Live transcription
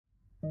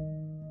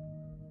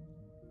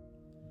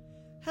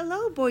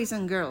Hello, boys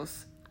and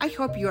girls. I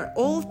hope you are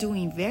all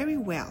doing very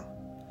well.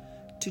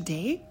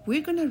 Today, we're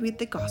going to read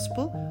the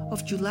Gospel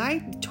of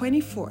July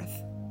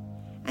 24th,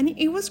 and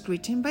it was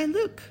written by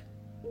Luke.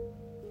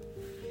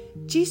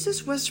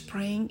 Jesus was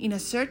praying in a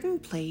certain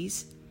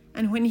place,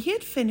 and when he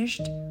had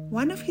finished,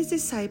 one of his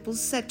disciples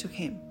said to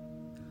him,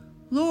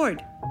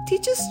 "Lord,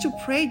 teach us to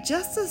pray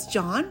just as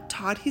John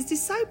taught his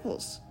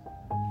disciples."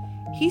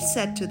 He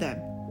said to them,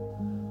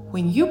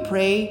 "When you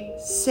pray,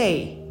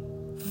 say,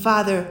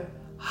 'Father,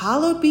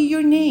 hallowed be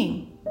your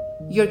name.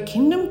 Your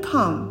kingdom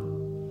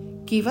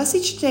come. Give us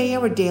each day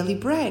our daily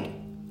bread,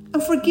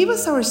 and forgive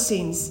us our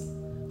sins,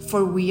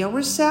 for we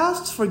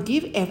ourselves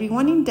forgive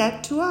everyone in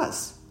debt to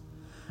us.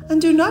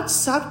 And do not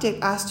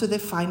subject us to the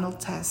final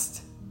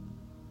test."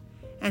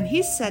 And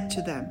he said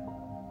to them,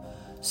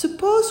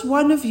 "Suppose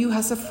one of you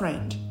has a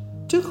friend,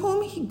 to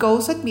whom he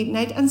goes at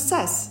midnight and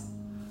says,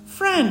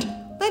 'Friend,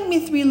 lend me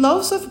 3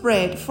 loaves of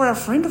bread, for a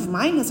friend of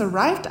mine has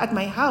arrived at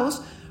my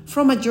house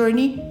from a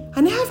journey,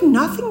 and I have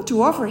nothing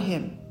to offer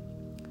him.'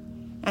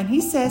 And he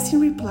says in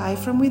reply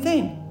from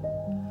within,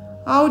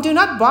 'Oh, do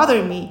not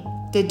bother me.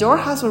 The door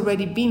has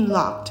already been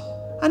locked,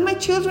 and my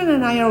children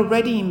and I are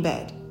already in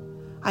bed.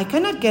 I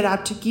cannot get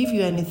up to give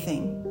you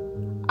anything.'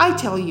 I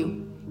tell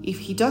you, if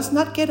he does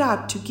not get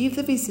up to give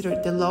the visitor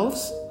the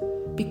loaves,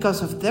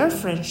 because of their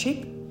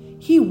friendship,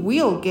 he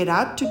will get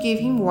up to give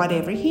him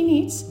whatever he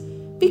needs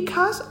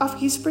because of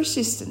his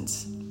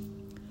persistence.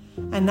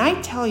 And I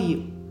tell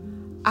you,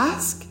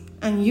 ask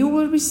and you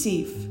will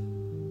receive.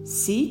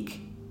 Seek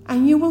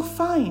and you will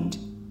find.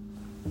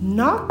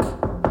 Knock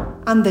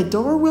and the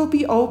door will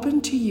be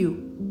opened to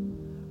you.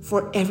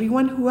 For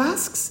everyone who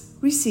asks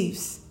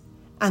receives,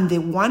 and the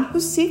one who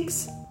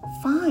seeks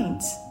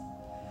finds.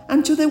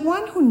 And to the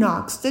one who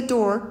knocks, the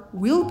door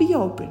will be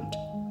opened.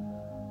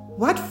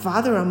 What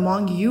father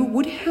among you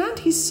would hand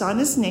his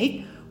son a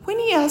snake when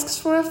he asks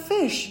for a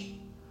fish?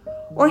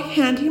 Or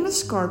hand him a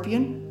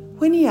scorpion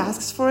when he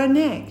asks for an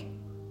egg?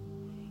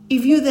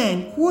 If you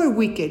then, who are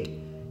wicked,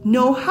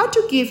 know how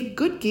to give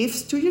good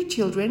gifts to your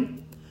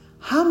children,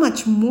 how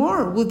much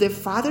more will the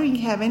Father in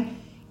heaven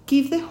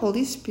give the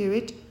Holy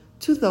Spirit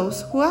to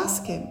those who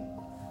ask him?"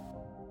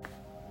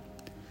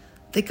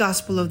 The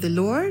Gospel of the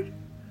Lord.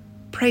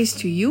 Praise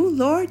to you,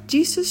 Lord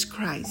Jesus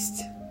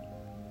Christ.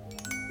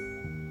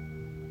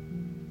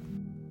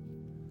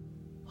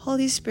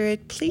 Holy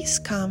Spirit, please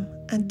come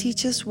and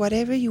teach us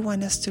whatever you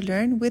want us to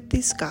learn with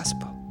this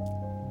Gospel.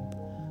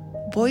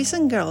 Boys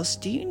and girls,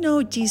 do you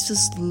know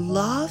Jesus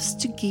loves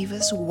to give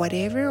us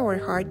whatever our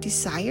heart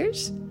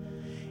desires?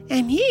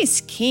 And He is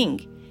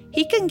King.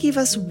 He can give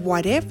us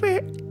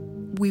whatever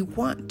we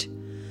want.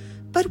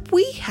 But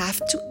we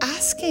have to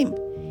ask Him.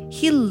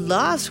 He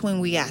loves when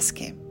we ask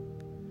Him.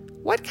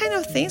 What kind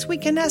of things we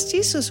can ask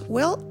Jesus?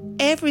 Well,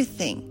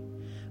 everything.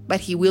 But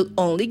He will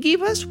only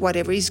give us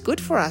whatever is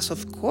good for us,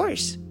 of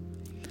course.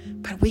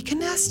 But we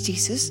can ask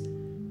Jesus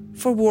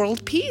for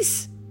world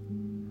peace.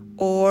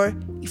 Or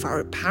if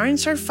our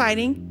parents are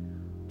fighting,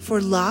 for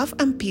love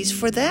and peace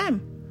for them.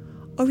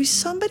 Or if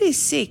somebody is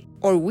sick,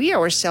 or we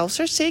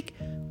ourselves are sick,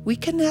 we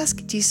can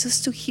ask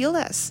Jesus to heal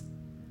us.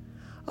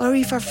 Or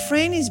if a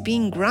friend is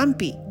being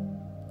grumpy,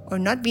 or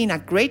not being a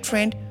great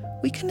friend,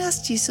 we can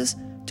ask Jesus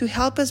to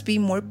help us be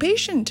more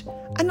patient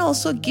and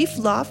also give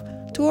love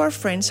to our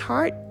friend's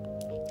heart.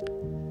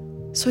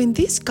 So in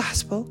this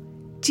Gospel,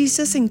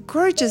 Jesus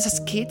encourages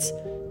us kids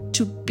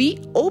to be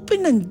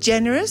open and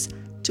generous,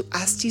 to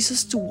ask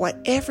Jesus to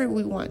whatever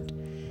we want,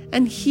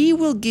 and He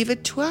will give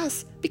it to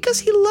us because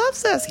He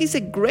loves us. He's a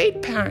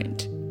great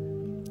parent.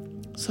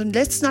 So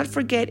let's not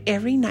forget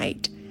every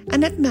night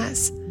and at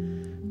Mass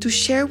to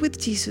share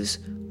with Jesus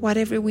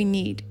whatever we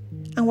need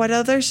and what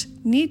others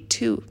need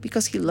too,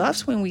 because He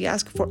loves when we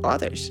ask for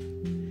others.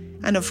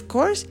 And of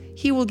course,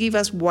 He will give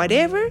us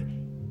whatever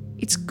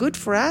it's good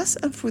for us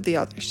and for the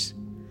others.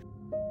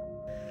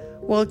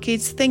 Well,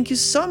 kids, thank you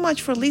so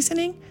much for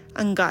listening,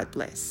 and God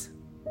bless.